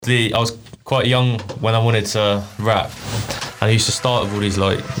I was quite young when I wanted to rap, and I used to start with all these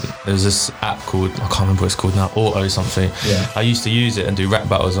there was this app called, I can't remember what it's called now, Auto something. Yeah. I used to use it and do rap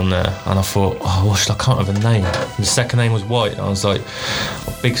battles on there, and I thought, I can't have a name. And the second name was White, and I was like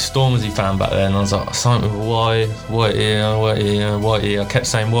a big Stormzy fan back then, and I was like, something with Whitey. I kept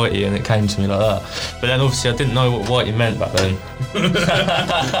saying Whitey, and it came to me like that. But then obviously I didn't know what Whitey meant back then.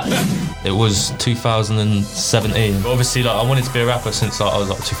 It was 2017. But obviously, I wanted to be a rapper since I was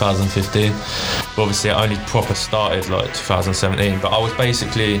 2015. But obviously, I only proper started 2017. But I was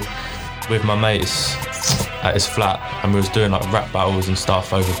basically with my mates at his flat, and we was doing rap battles and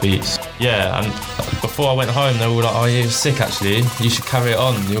stuff over beats. Yeah, and before I went home, they were all like, "Oh, you're sick actually. You should carry it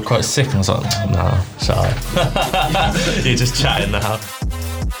on. You're quite sick." And I was like, "Nah, shut up. You're just chatting now."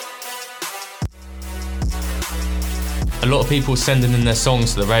 A lot of people sending in their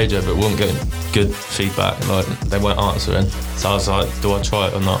songs to the radio but weren't getting good feedback, they weren't answering. So I was like, do I try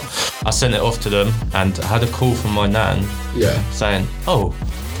it or not? I sent it off to them and I had a call from my nan saying,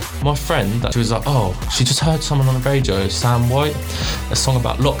 my friend, she was like, she just heard someone on the radio, Sam White, a song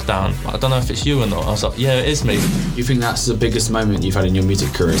about lockdown. I don't know if it's you or not. I was like, yeah, it is me. You think that's the biggest moment you've had in your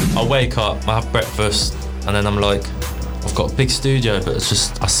music career? I wake up, I have breakfast, and then I'm like, I've got a big studio, but it's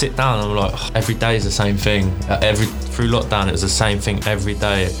just, I sit down and I'm like, every day is the same thing. Through lockdown, it was the same thing every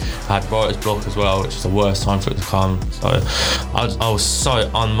day. I had writer's block as well, which is the worst time for it to come. So I was so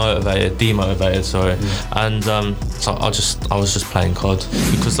demotivated, and so I was just playing COD,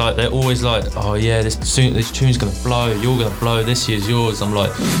 because they're always like, oh yeah, this tune's gonna blow, you're gonna blow, this year's yours. I'm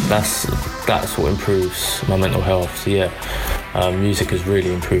like, that's what improves my mental health. So yeah, music has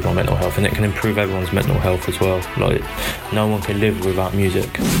really improved my mental health, and it can improve everyone's mental health as well. No one can live without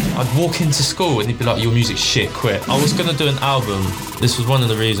music. I'd walk into school and he'd be like, your music's shit, quit. I was gonna do an album. This was one of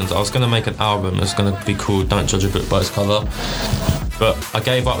the reasons. I was gonna make an album. It was gonna be called Don't Judge a Book by Its Cover. But I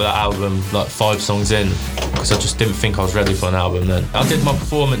gave up that album 5 songs in, because I just didn't think I was ready for an album then. I did my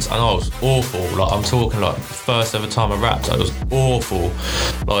performance and I was awful. I'm talking first ever time I rapped, it was awful.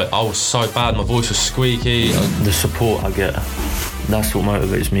 I was so bad, my voice was squeaky. The support I get, that's what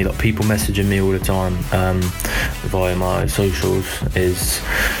motivates me. People messaging me all the time via my socials is,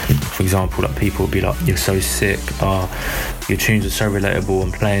 for example, people will be like, you're so sick, your tunes are so relatable,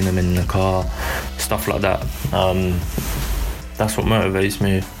 I'm playing them in the car, stuff like that. That's what motivates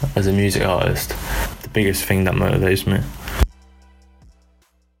me as a music artist. The biggest thing that motivates me.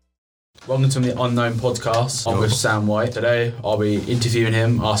 Welcome to the Unknown Podcast. I'm with Sam White. Today I'll be interviewing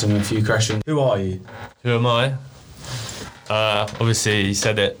him, asking him a few questions. Who are you? Who am I? Obviously you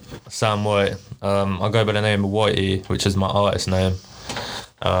said it, Sam White. I go by the name of Whitey, which is my artist name.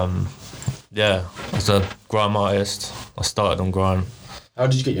 Yeah, as a grime artist, I started on grime. How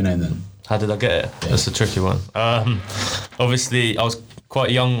did you get your name then? How did I get it? Yeah. That's a tricky one. Obviously, I was quite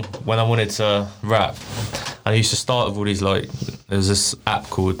young when I wanted to rap, and I used to start with all these there was this app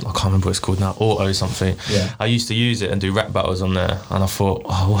called, I can't remember what it's called now, Auto something. Yeah. I used to use it and do rap battles on there, and I thought,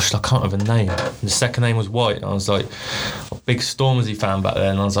 I can't have a name. And the second name was White, and I was like a big Stormzy fan back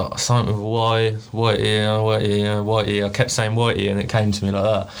then, and I was like, something with Whitey. I kept saying Whitey, and it came to me like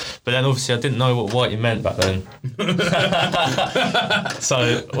that. But then obviously I didn't know what Whitey meant back then.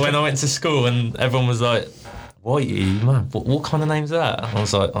 So when I went to school and everyone was like, Whitey, man, what kind of name's that? I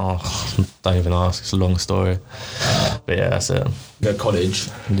was like, don't even ask, it's a long story. But yeah, that's it. You go to college.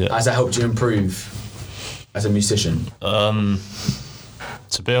 Yeah. Has that helped you improve as a musician? To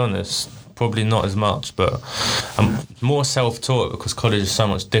be honest, probably not as much, but I'm more self-taught because college is so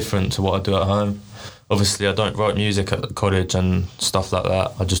much different to what I do at home. Obviously, I don't write music at college and stuff like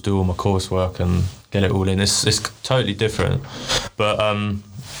that. I just do all my coursework and get it all in. It's totally different. But I've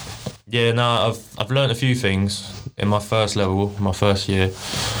learned a few things in my first level, my first year.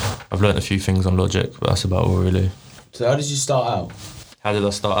 I've learned a few things on Logic, but that's about all really. So how did you start out? How did I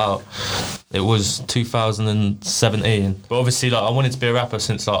start out? It was 2017. But obviously, I wanted to be a rapper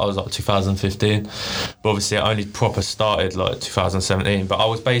since I was 2015. But obviously, I only proper started 2017. But I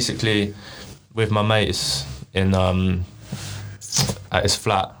was basically with my mates at his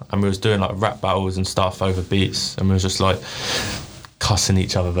flat, and we was doing rap battles and stuff over beats, and we was just cussing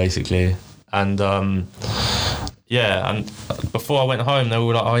each other basically. And and before I went home, they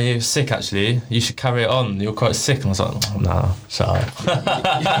were like, oh, you're sick actually, you should carry it on, you're quite sick. And I was like, nah, shut up.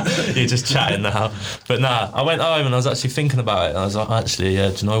 You're just chatting now. But I went home and I was actually thinking about it, and I was like, actually, yeah,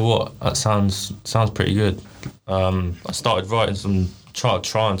 do you know what, that sounds pretty good. I started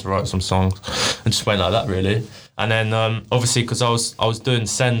trying to write some songs, and just went like that really. And then obviously, because I was doing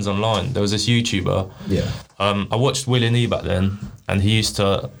sends online, there was this YouTuber. Yeah. I watched Willie Nee back then, and he used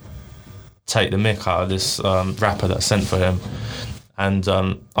to take the mick out of this rapper that sent for him, And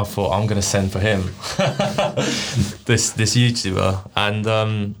I thought, I'm going to send for him, this YouTuber.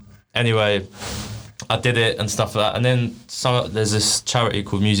 And anyway, I did it and stuff like that. And then there's this charity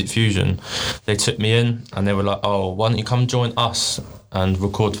called Music Fusion. They took me in and they were like, oh, why don't you come join us and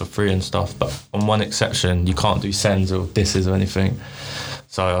record for free and stuff. But on one exception, you can't do sends or disses or anything.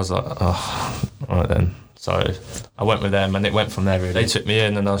 So I was like, oh, all right then. So I went with them and it went from there really. They took me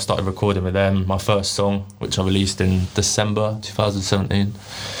in and I started recording with them, my first song, which I released in December 2017.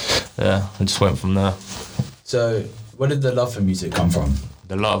 Yeah, and just went from there. So where did the love for music come from?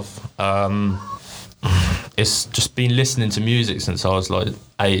 The love? It's just been listening to music since I was like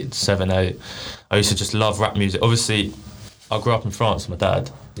 7, 8. I used to just love rap music. Obviously, I grew up in France with my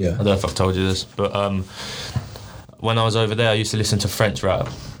dad. Yeah. I don't know if I've told you this, but when I was over there, I used to listen to French rap.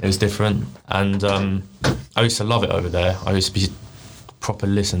 It was different, and I used to love it over there. I used to be proper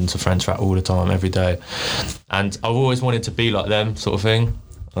listening to French rap all the time, every day, and I always wanted to be like them, sort of thing.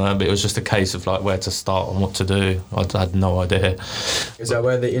 But it was just a case of like where to start and what to do. I had no idea. Is that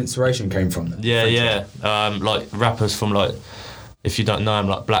where the inspiration came from then? Yeah. Like rappers from like, if you don't know him,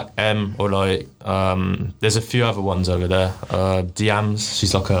 like Black M, or like there's a few other ones over there. Diams,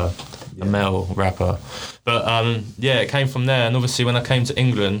 she's like a male rapper. But it came from there. And obviously when I came to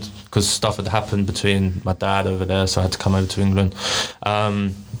England, because stuff had happened between my dad over there, so I had to come over to England.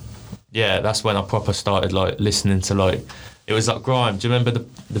 That's when I proper started like listening to like, it was like grime. Do you remember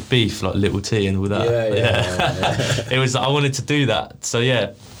the beef, like Little T and all that? Yeah. It was, I wanted to do that. So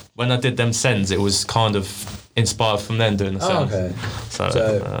yeah, when I did them sends, it was kind of inspired from then doing the sends. Oh, okay.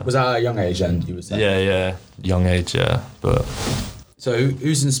 So was that at a young age then, you would say? Yeah, young age, yeah. But so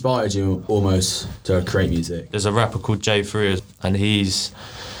who's inspired you almost to create music? there's a rapper called J3, and he's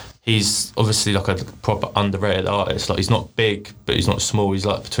obviously like a proper underrated artist. Like he's not big, but he's not small. He's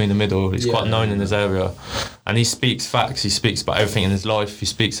like between the middle. He's quite known in his area, and he speaks facts. He speaks about everything in his life. He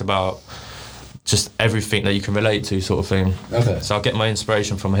speaks about just everything that you can relate to, sort of thing. Okay. So I get my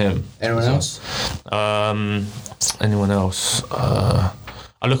inspiration from him. Anyone else? Anyone else? I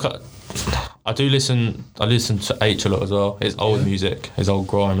listen to H a lot as well. His old music, his old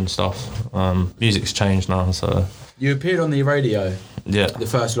grime and stuff. Music's changed now, so. You appeared on the radio. Yeah. The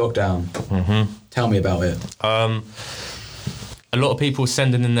first lockdown. Mm-hmm. Tell me about it. A lot of people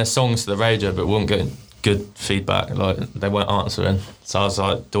sending in their songs to the radio, but weren't getting good feedback. Like they weren't answering. So I was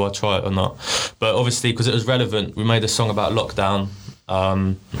like, do I try it or not? But obviously, because it was relevant, we made a song about lockdown.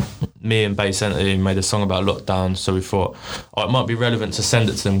 Me and Bass Entity made a song about lockdown, so we thought, it might be relevant to send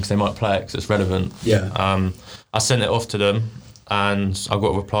it to them because they might play it because it's relevant. Yeah. I sent it off to them, and I got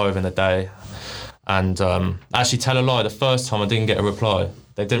a reply within a day. And actually, tell a lie, the first time I didn't get a reply.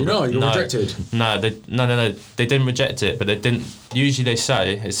 They didn't. You're rejected. No, they didn't reject it, but they didn't. Usually they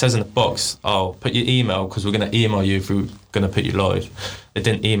say, it says in the box, put your email because we're going to email you if we're going to put you live. They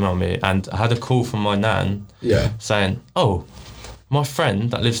didn't email me, and I had a call from my nan saying, my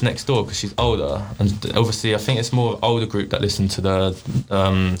friend that lives next door, because she's older, and obviously I think it's more of an older group that listen to the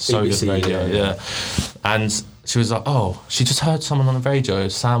Soda's radio, yeah. And she was like, she just heard someone on the radio,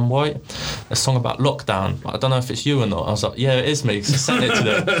 Sam White, a song about lockdown. I don't know if it's you or not. I was like, yeah, it is me, because I sent it to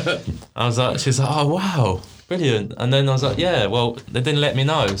them. I was like, she was like, oh, wow, brilliant. And then I was like, yeah, well, they didn't let me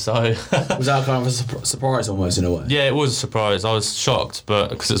know, so. Was that kind of a surprise almost in a way? Yeah, it was a surprise. I was shocked, but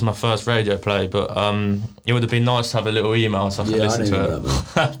because it was my first radio play, but it would have been nice to have a little email so I could listen to it.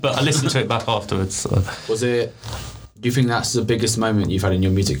 But I listened to it back afterwards. So. Do you think that's the biggest moment you've had in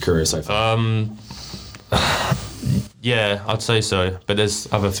your music career so far? Yeah, I'd say so. But there's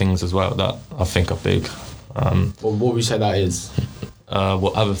other things as well that I think are big. What would you say that is?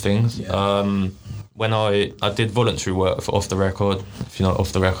 What other things? Yeah. When I did voluntary work for Off The Record, if you know what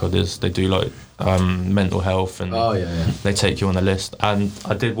Off The Record is, they do like mental health and they take you on a list. And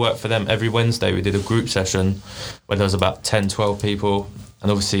I did work for them every Wednesday. We did a group session where there was about 10, 12 people. And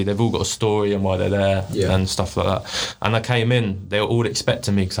obviously they've all got a story and why they're there and stuff like that. And I came in, they were all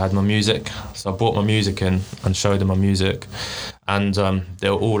expecting me because I had my music. So I brought my music in and showed them my music. And they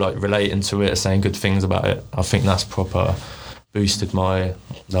were all like relating to it, saying good things about it. I think that's proper boosted my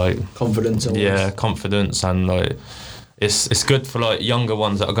confidence. Almost. Yeah, confidence, and like it's good for like younger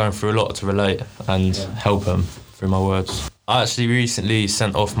ones that are going through a lot to relate and help them through my words. I actually recently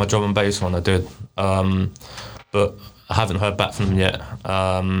sent off my drum and bass one. I did, but I haven't heard back from them yet.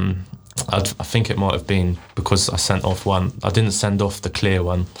 I think it might have been because I sent off one. I didn't send off the clear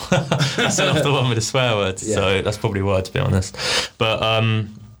one. I sent off the one with the swear words. So that's probably why, to be honest. But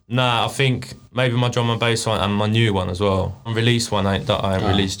I think maybe my drum and bass one and my new one as well. Released one that I ain't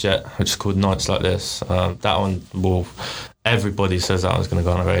released yet, which is called Nights Like This. That one, everybody says that I was going to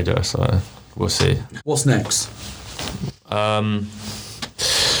go on the radio, so we'll see. What's next?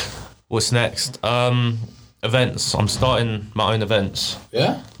 What's next? Events. I'm starting my own events.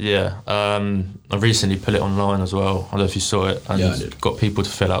 Yeah? Yeah. I recently put it online as well. I don't know if you saw it. And Yeah, I did. got people to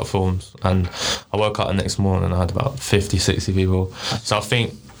fill out forms. And I woke up the next morning and I had about 50, 60 people. So I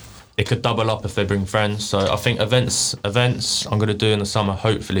think it could double up if they bring friends. So I think events I'm going to do in the summer,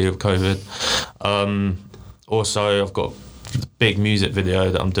 hopefully with COVID. Also, I've got a big music video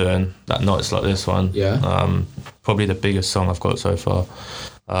that I'm doing that nights like this one. Yeah. Probably the biggest song I've got so far.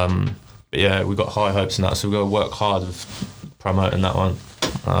 But yeah, we've got high hopes in that, so we've got to work hard with promoting that one.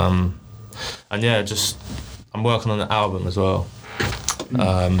 And yeah, I'm working on an album as well.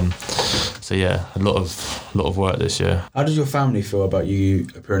 So yeah, a lot of work this year. How did your family feel about you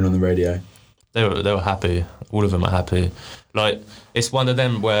appearing on the radio? They were happy. All of them are happy. Like, it's one of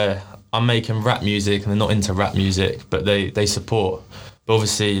them where I'm making rap music and they're not into rap music, but they support. But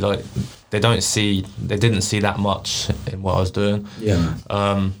obviously, like, they didn't see that much in what I was doing.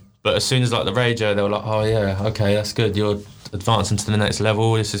 Yeah. But as soon as like the radio, they were like, oh yeah, okay, that's good. You're advancing to the next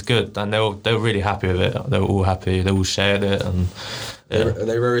level. This is good. And they were really happy with it. They were all happy. They all shared it. And yeah. Are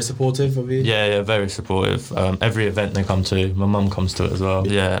they very supportive of you? Yeah, very supportive. Every event they come to, my mum comes to it as well.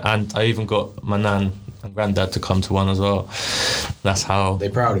 Yeah, and I even got my nan and granddad to come to one as well. That's how.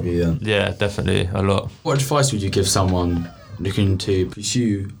 They're proud of you then? Yeah, definitely, a lot. What advice would you give someone looking to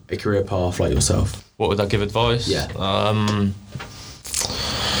pursue a career path like yourself? What would I give advice? Yeah.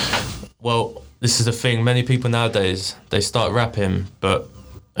 Well, this is the thing. Many people nowadays, they start rapping, but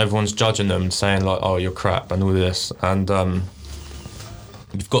everyone's judging them, saying like, "Oh, you're crap" and all this. And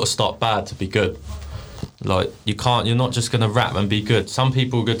you've got to start bad to be good. Like, you're not just gonna rap and be good. Some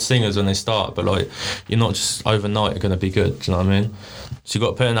people are good singers when they start, but like, you're not just overnight gonna be good. Do you know what I mean? So you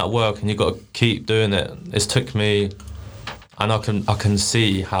got to put in that work, and you got to keep doing it. It's took me. And I can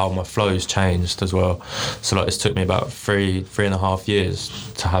see how my flow's changed as well. So like, it's took me about 3.5 years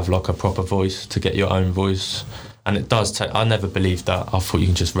to have like a proper voice, to get your own voice. And it does take. I never believed that. I thought you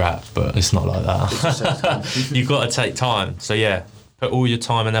can just rap, but it's not like that. You've got to take time. So yeah, put all your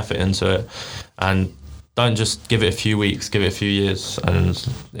time and effort into it, and don't just give it a few weeks. Give it a few years, and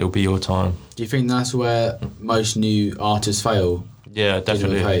it'll be your time. Do you think that's where most new artists fail? Yeah,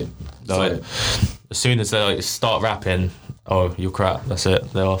 definitely. Like, as soon as they like start rapping, oh, you're crap. That's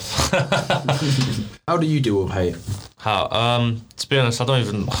it. They're off. How do you deal with hate? How? To be honest, I don't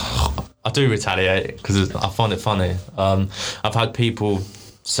even. I do retaliate because I find it funny. I've had people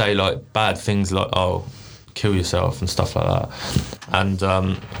say like bad things, like, "Oh, kill yourself" and stuff like that, and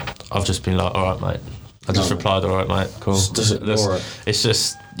I've just been like, "All right, mate." I just replied, "All right, mate, cool." Just ignore it. It's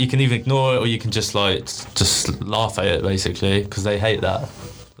just, you can either ignore it or you can just laugh at it, basically, because they hate that.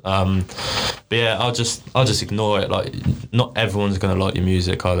 But yeah, I'll just ignore it. Like, not everyone's gonna like your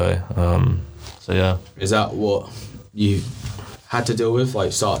music, are they? So yeah. Is that what you had to deal with?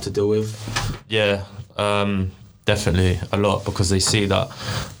 Like, start to deal with? Yeah, definitely a lot, because they see that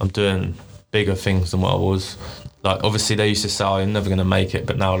I'm doing bigger things than what I was. Like, obviously they used to say, "Oh, you're never gonna make it,"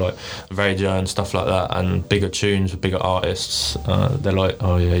 but now like radio and stuff like that, and bigger tunes with bigger artists, they're like,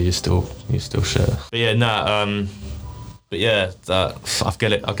 "Oh yeah, you're still shit." But yeah, but yeah, I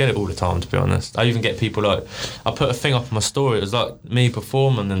get it all the time, to be honest. I even get people like, I put a thing up on my story, it was like me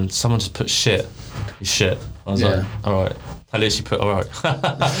performing, and someone just put "shit, you shit." I was like, all right. I literally put all right.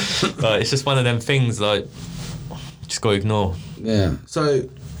 Like, it's just one of them things, like, just gotta ignore. Yeah. So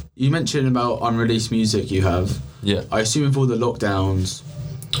you mentioned about unreleased music you have. Yeah. I assume with all the lockdowns,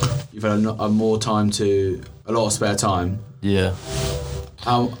 you've had a lot of spare time. Yeah.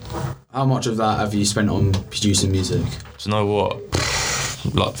 How much of that have you spent on producing music? Do you know what?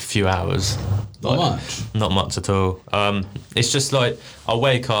 Like a few hours. Not much? Not much at all. It's just like, I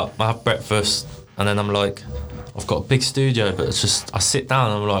wake up, I have breakfast, and then I'm like, I've got a big studio, but it's just, I sit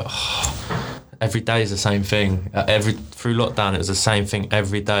down and I'm like, every day is the same thing. Through lockdown, it was the same thing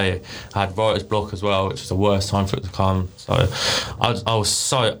every day. I had writer's block as well, which was the worst time for it to come. So I was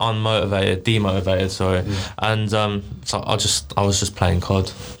so demotivated, sorry. And so I was just playing COD,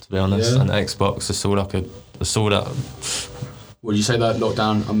 to be honest, and Xbox. That's all I could. That's all that. Would you say that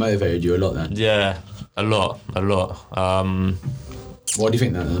lockdown unmotivated you a lot then? Yeah, a lot. Why do you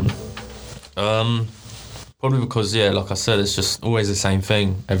think that then? Probably because, yeah, like I said, it's just always the same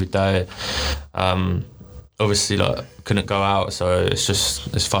thing every day. Obviously, like, couldn't go out, so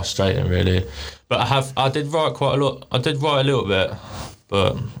it's frustrating, really. But I did write quite a lot. I did write a little bit,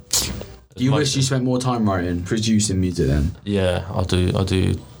 but. Do you wish you spent more time writing, producing music then? Yeah, I do.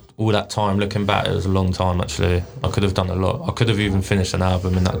 All that time, looking back, it was a long time, actually. I could have done a lot. I could have even finished an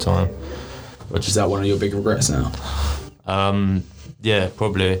album in that time. Is that one of your big regrets now? Yeah,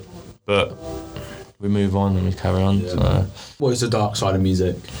 probably. But we move on and we carry on. Yeah. So. What is the dark side of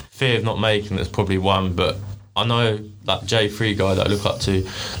music? Fear of not making it's probably one, but I know that J3 guy that I look up to,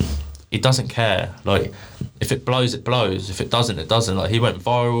 he doesn't care. Like, if it blows, it blows. If it doesn't, it doesn't. Like, he went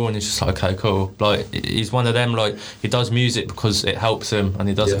viral and he's just like, okay, cool. Like, he's one of them, like, he does music because it helps him and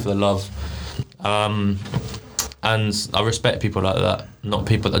he does it for the love. And I respect people like that, not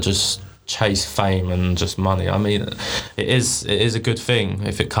people that just chase fame and just money. I mean, it is a good thing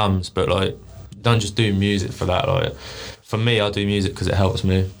if it comes, but, like, don't just do music for that. Like, for me, I do music because it helps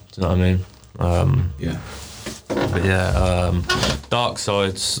me. Do you know what I mean? But yeah, dark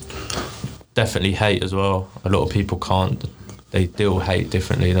sides, definitely hate as well. A lot of people can't. They deal hate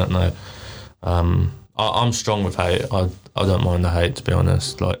differently, don't they? I'm strong with hate. I don't mind the hate, to be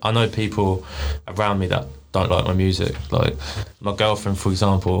honest. Like, I know people around me that don't like my music. Like, my girlfriend, for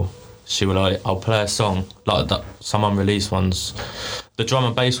example, she would like, I'll play a song like that. Some unreleased ones. The drum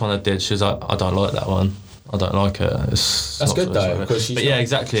and bass one I did, she was like, I don't like that one. I don't like it. That's good though, because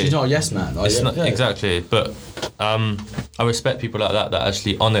exactly. She's not a yes man. Like, exactly, but I respect people like that are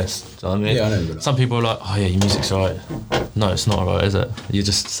actually honest. Do you know what I mean? Yeah, I know that. Some people are like, oh yeah, your music's alright. No, it's not alright, is it? You're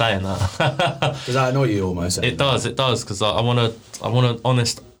just saying that. Does that annoy you almost? It does, because I want an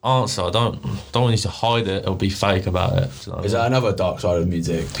honest answer. I don't want you to hide it or be fake about it. Do you know is that another dark side of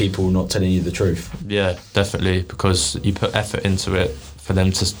music? People not telling you the truth? Yeah, definitely, because you put effort into it for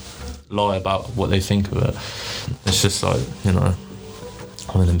them to lie about what they think of it. It's just like, you know,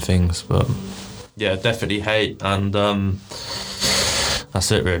 one of them things. But yeah, definitely hate, and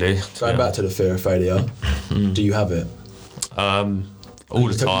that's it really. Going back to the fear of failure, do you have it? All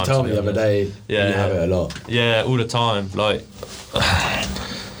the time. You told me the other day you have it a lot. Yeah, all the time. Like,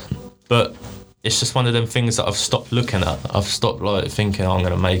 but it's just one of them things that I've stopped looking at. I've stopped like thinking, oh, I'm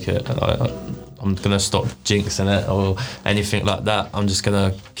gonna make it. I'm gonna stop jinxing it or anything like that. I'm just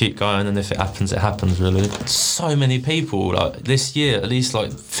gonna keep going, and if it happens, it happens. Really, so many people like this year, at least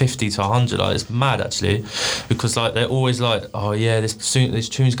like 50 to 100. Like, it's mad actually, because like they're always like, oh yeah, this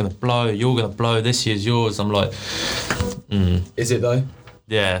tune's gonna blow. You're gonna blow. This year's yours. I'm like, Is it though?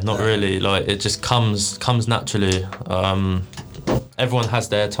 Yeah, not really. Like, it just comes naturally. Everyone has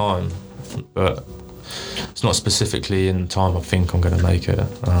their time, but it's not specifically in time I think I'm gonna make it.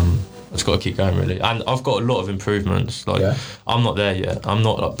 I just got to keep going really, and I've got a lot of improvements. Like, I'm not there yet. I'm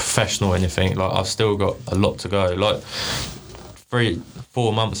not like professional or anything. Like, I've still got a lot to go. Like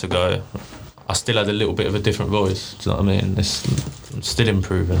 3-4 months ago, I still had a little bit of a different voice. Do you know what I mean? I'm still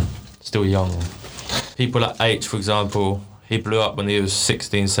improving, still young. People like H, for example, he blew up when he was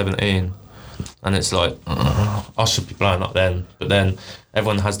 16, 17, and it's like, I should be blowing up then, but then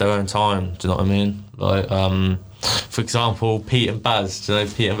everyone has their own time. Do you know what I mean? Like, for example, Pete and Baz, do you know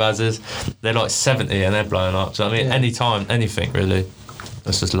who Pete and Baz is? They're like 70 and they're blowing up. Do you know what I mean? Any time, anything really.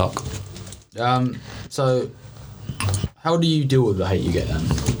 That's just luck. So, how do you deal with the hate you get then?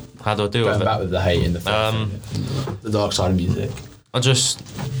 How do I deal with it? Going back with the hate in the dark side of music.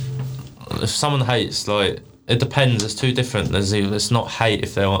 If someone hates, like, it depends. It's two different. It's not hate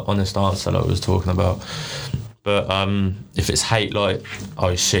if they're honest answer like we was talking about. But if it's hate like,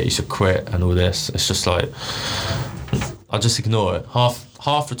 oh shit, you should quit and all this, it's just like, I just ignore it.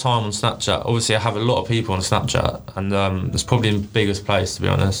 Half the time on Snapchat, obviously I have a lot of people on Snapchat, and it's probably the biggest place, to be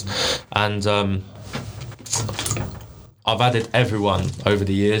honest. And I've added everyone over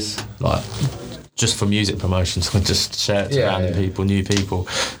the years, like, just for music promotions, I just share it to random people, new people.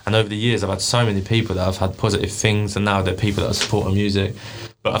 And over the years, I've had so many people that have had positive things, and now they're people that are supporting music.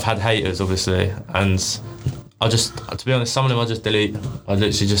 But I've had haters, obviously, and I just, to be honest, some of them I just delete. I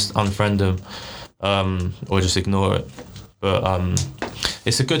literally just unfriend them, or just ignore it. But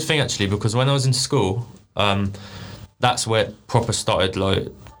it's a good thing actually, because when I was in school, that's where it proper started. Like,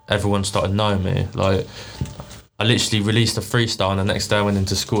 everyone started knowing me. Like, I literally released a freestyle, and the next day I went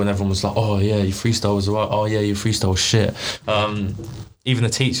into school and everyone was like, oh yeah, your freestyle was alright. Oh yeah, your freestyle was shit. Even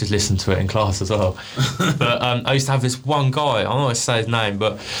the teachers listened to it in class as well. But I used to have this one guy, I'm not going to say his name,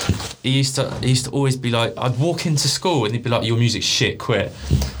 but he used to always be like, I'd walk into school and he'd be like, your music's shit, quit.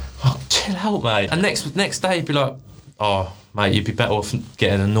 Oh, chill out, mate. And next day he'd be like, oh, mate, you'd be better off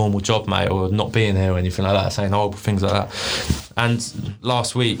getting a normal job, mate, or not being here or anything like that, saying horrible things like that. And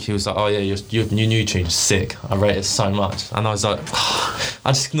last week he was like, oh yeah, your new tune's sick. I rate it so much. And I was like,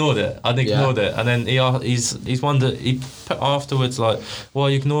 I just ignored it. I ignored it. And then he's wondered, he put afterwards like, why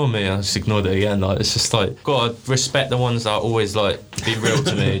you ignore me? And I just ignored it again. Like, it's just like, gotta respect the ones that are always like, be real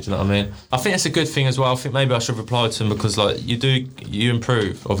to me, do you know what I mean? I think it's a good thing as well. I think maybe I should reply to him, because like, you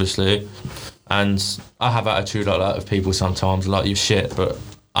improve, obviously. And I have attitude like that with people sometimes, like, you're shit, but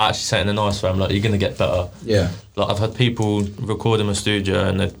I actually say it in a nice way. I'm like, you're going to get better. Yeah. Like, I've had people record in my studio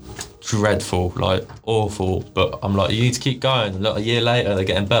and dreadful, like awful. But I'm like, you need to keep going. Look, a year later, they're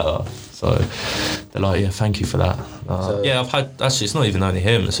getting better. So they're like, yeah, thank you for that. Yeah, I've had, actually, it's not even only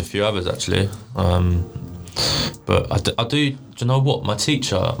him, it's a few others actually. But I do you know what? My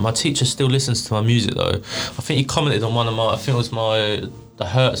teacher still listens to my music though. I think he commented on one of my, I think it was the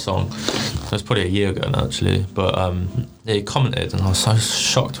Hurt song. It was probably a year ago now actually. But yeah, he commented and I was so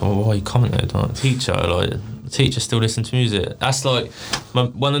shocked. Well, why he commented? Like, the teacher still listens to music. That's like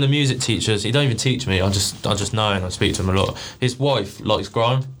one of the music teachers. He don't even teach me. I just know and I speak to him a lot. His wife likes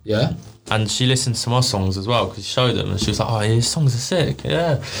grime. Yeah. And she listens to my songs as well because he showed them and she was like, oh, his songs are sick.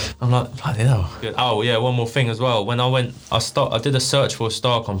 Yeah. I'm like, bloody hell. Good. Oh yeah, one more thing as well. When I did a Search for a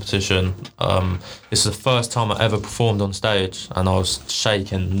Star competition. This is the first time I ever performed on stage and I was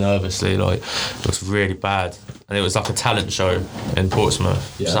shaking nervously. Like it was really bad. And it was like a talent show in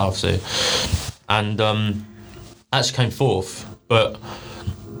Portsmouth, Southsea. And I actually came fourth, but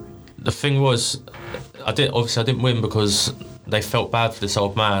the thing was, I didn't win because they felt bad for this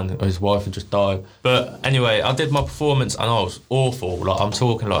old man. His wife had just died. But anyway, I did my performance and I was awful. Like I'm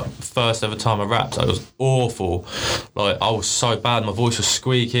talking like first ever time I rapped, I was awful. Like I was so bad. My voice was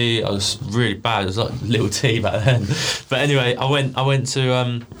squeaky. I was really bad. It was like little T back then. But anyway, I went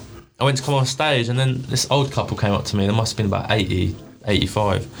to come on stage and then this old couple came up to me. There must have been about 80,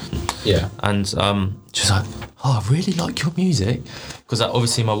 85. Yeah. And she was like, oh, I really like your music. Because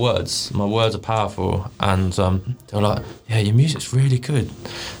obviously my words are powerful. And they were like, yeah, your music's really good.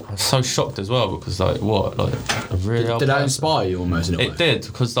 I was so shocked as well because like, what? Like, a really did that inspire you almost in a way? It did,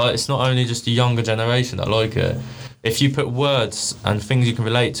 because like, it's not only just the younger generation that like it. If you put words and things you can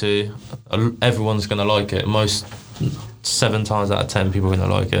relate to, everyone's going to like it. Most 7 times out of 10 people are going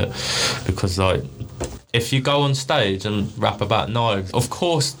to like it. Because like, if you go on stage and rap about knives, of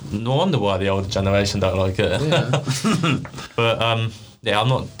course, no wonder why the older generation don't like it. Yeah. But yeah, I'm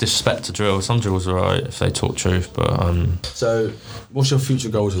not disrespect to drill. Some drills are alright if they talk truth, but So, what's your future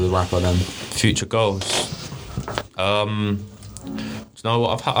goals as a rapper then? Future goals. Do you know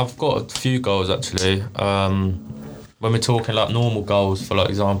what? I've got a few goals actually. When we're talking like normal goals, for like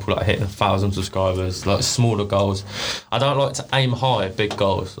example, like hitting 1,000 subscribers, like smaller goals, I don't like to aim high at big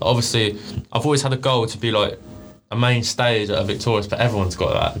goals. Obviously, I've always had a goal to be like a main stage at a Victorious, but everyone's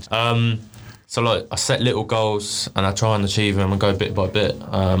got that. So like I set little goals and I try and achieve them and go bit by bit.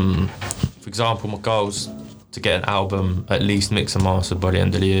 For example, my goal's to get an album at least mixed and mastered by the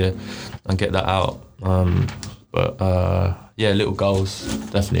end of the year and get that out. Yeah, little goals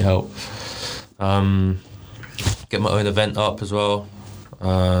definitely help. Get my own event up as well.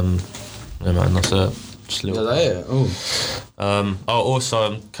 Yeah, man, that's it. Just little. Also,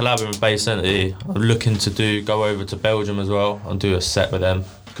 I'm collabing with Bass Entity. I'm looking to go over to Belgium as well and do a set with them.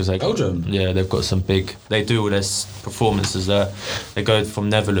 Belgium? Yeah, they've got some big. They do all their performances there. They go from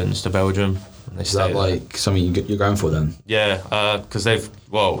Netherlands to Belgium. And they Is that like something you're going for then? Yeah, because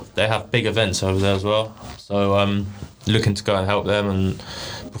they have big events over there as well. So looking to go and help them and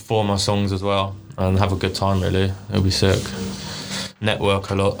perform my songs as well. And have a good time, really. It'll be sick. Network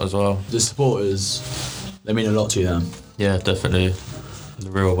a lot as well. The supporters, they mean a lot to you then? Yeah, definitely.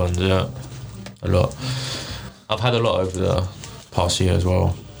 The real ones, yeah. A lot. I've had a lot over the past year as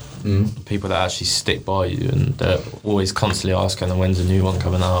well. People that actually stick by you and they're always constantly asking when's a new one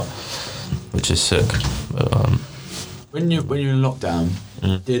coming out, which is sick. But, when you're in lockdown,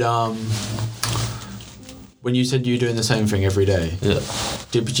 did when you said you were doing the same thing every day,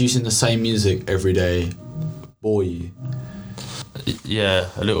 did producing the same music every day bore you? Yeah,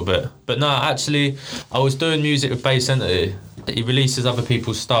 a little bit. But no, actually, I was doing music with Bass Entity. He releases other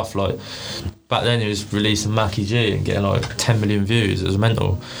people's stuff. Like back then, he was releasing Mackie G and getting like 10 million views. It was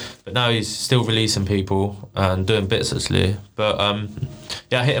mental. But now he's still releasing people and doing bits actually. But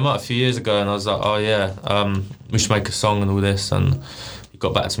yeah, I hit him up a few years ago and I was like, oh yeah, we should make a song and all this. And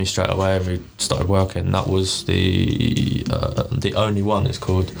got back to me straight away and we started working. That was the only one, it's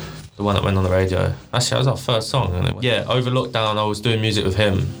called, the one that went on the radio. Actually, that was our first song. And over lockdown I was doing music with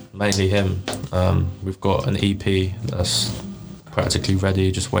him, mainly him. We've got an EP that's practically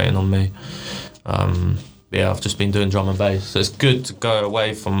ready, just waiting on me. I've just been doing drum and bass, so it's good to go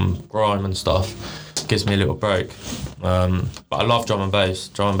away from grime and stuff. It gives me a little break. But I love drum and bass.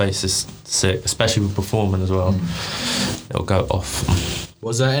 Drum and bass is sick, especially with performing as well. It'll go off.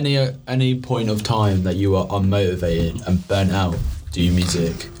 Was there any point of time that you were unmotivated and burnt out doing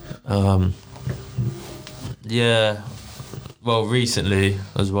music? Yeah, well, recently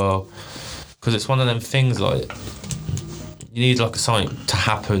as well, because it's one of them things like you need like something to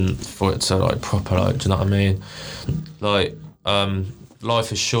happen for it to like proper, like, do you know what I mean? Like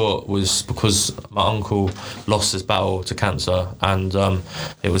Life is Short was because my uncle lost his battle to cancer, and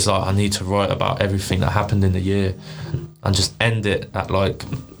it was like I need to write about everything that happened in the year and just end it at like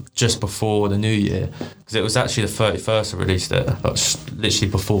just before the new year, because it was actually the 31st I released it, like literally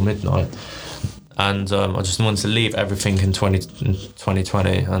before midnight. And I just wanted to leave everything in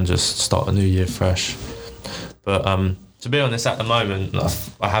 2020 and just start a new year fresh. But to be honest, at the moment,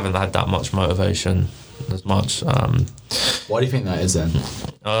 I haven't had that much motivation as much. Why do you think that is then?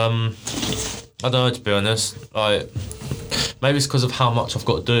 I don't know, to be honest. Like, maybe it's because of how much I've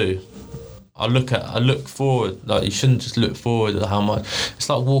got to do. I look forward. Like, you shouldn't just look forward at how much. It's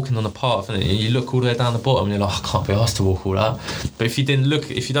like walking on a path, isn't it? You look all the way down the bottom, and you're like, I can't be asked to walk all that. But if you don't look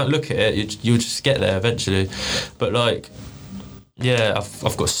at it, you'll just get there eventually. But like, yeah,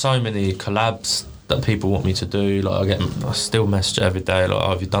 I've got so many collabs that people want me to do. Like, I still message every day. Like, oh,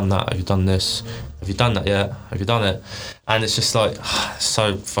 have you done that? Have you done this? Have you done that yet? Have you done it? And it's just like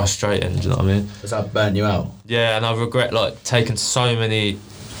so frustrating. Do you know what I mean? Does that burn you out? Yeah, and I regret like taking so many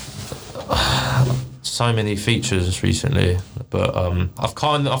features recently, but I've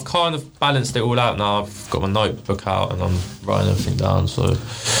kind of balanced it all out now. I've got my notebook out and I'm writing everything down, so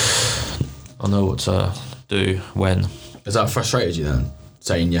I know what to do when. Has that frustrated you then,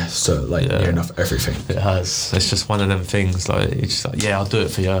 saying yes to like near enough everything? It has. It's just one of them things. Like, it's just like, yeah, I'll do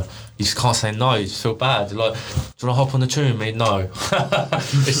it for you. You just can't say no. You just feel bad. You're like, do you want to hop on the tune with me? No.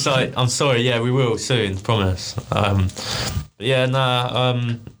 It's like, I'm sorry. Yeah, we will soon. Promise. Yeah, nah.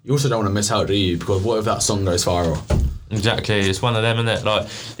 You also don't want to miss out, do you? Because what if that song goes viral? Exactly, it's one of them, isn't it? Like,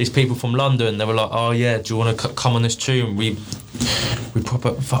 these people from London, they were like, oh yeah, do you want to come on this tune? We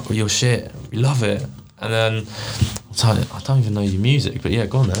proper fuck with your shit. We love it. And then I don't even know your music, but yeah,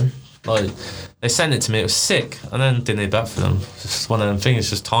 go on then. Like, they sent it to me, it was sick, and then didn't hear back from them. It's just one of them things, it's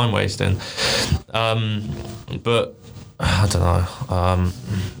just time wasting. But I don't know.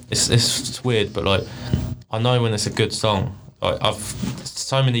 It's weird, but like, I know when it's a good song. Like, I've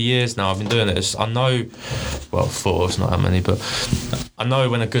so many years now I've been doing it. I know, well, 4, it's not that many, but I know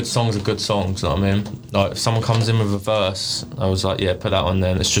when a good song's a good song. You know what I mean? Like, if someone comes in with a verse, I was like, yeah, put that on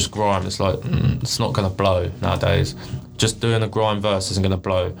there. And it's just grime. It's like, it's not gonna blow nowadays. Just doing a grime verse isn't gonna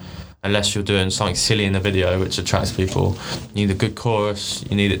blow unless you're doing something silly in the video which attracts people. You need a good chorus.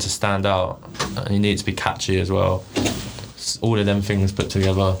 You need it to stand out, and you need it to be catchy as well. It's all of them things put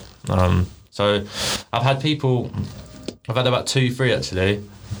together. So I've had about 2-3 actually.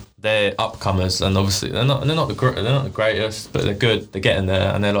 They're upcomers, and obviously they're not the greatest, but they're good. They're getting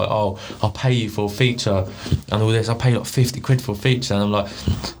there, and they're like, oh, I'll pay you for a feature and all this. I'll pay like 50 quid for a feature, and I'm like,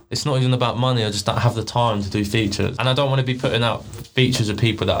 it's not even about money. I just don't have the time to do features, and I don't want to be putting out features of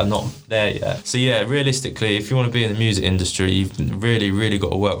people that are not there yet. So yeah, realistically, if you want to be in the music industry, you've really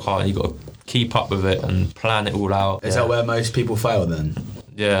got to work hard, and you've got to keep up with it and plan it all out. Is that where most people fail then?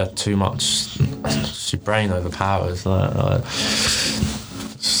 Yeah, too much. Your brain overpowers. Like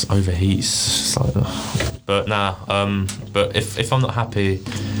just overheats. But nah. But if I'm not happy,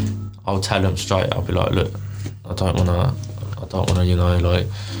 I'll tell them straight. I'll be like, look, I don't wanna. You know, like,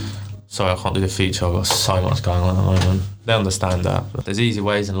 sorry, I can't do the feature. I've got so much going on at the moment. They understand that. But there's easy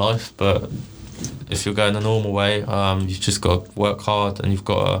ways in life, but if you're going the normal way, you've just got to work hard, and you've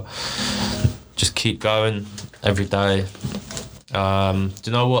got to just keep going every day. Do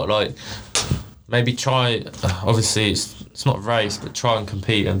you know what? Like, maybe try. Obviously, it's not a race, but try and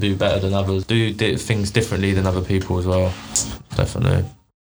compete and do better than others. Do things differently than other people as well. Definitely.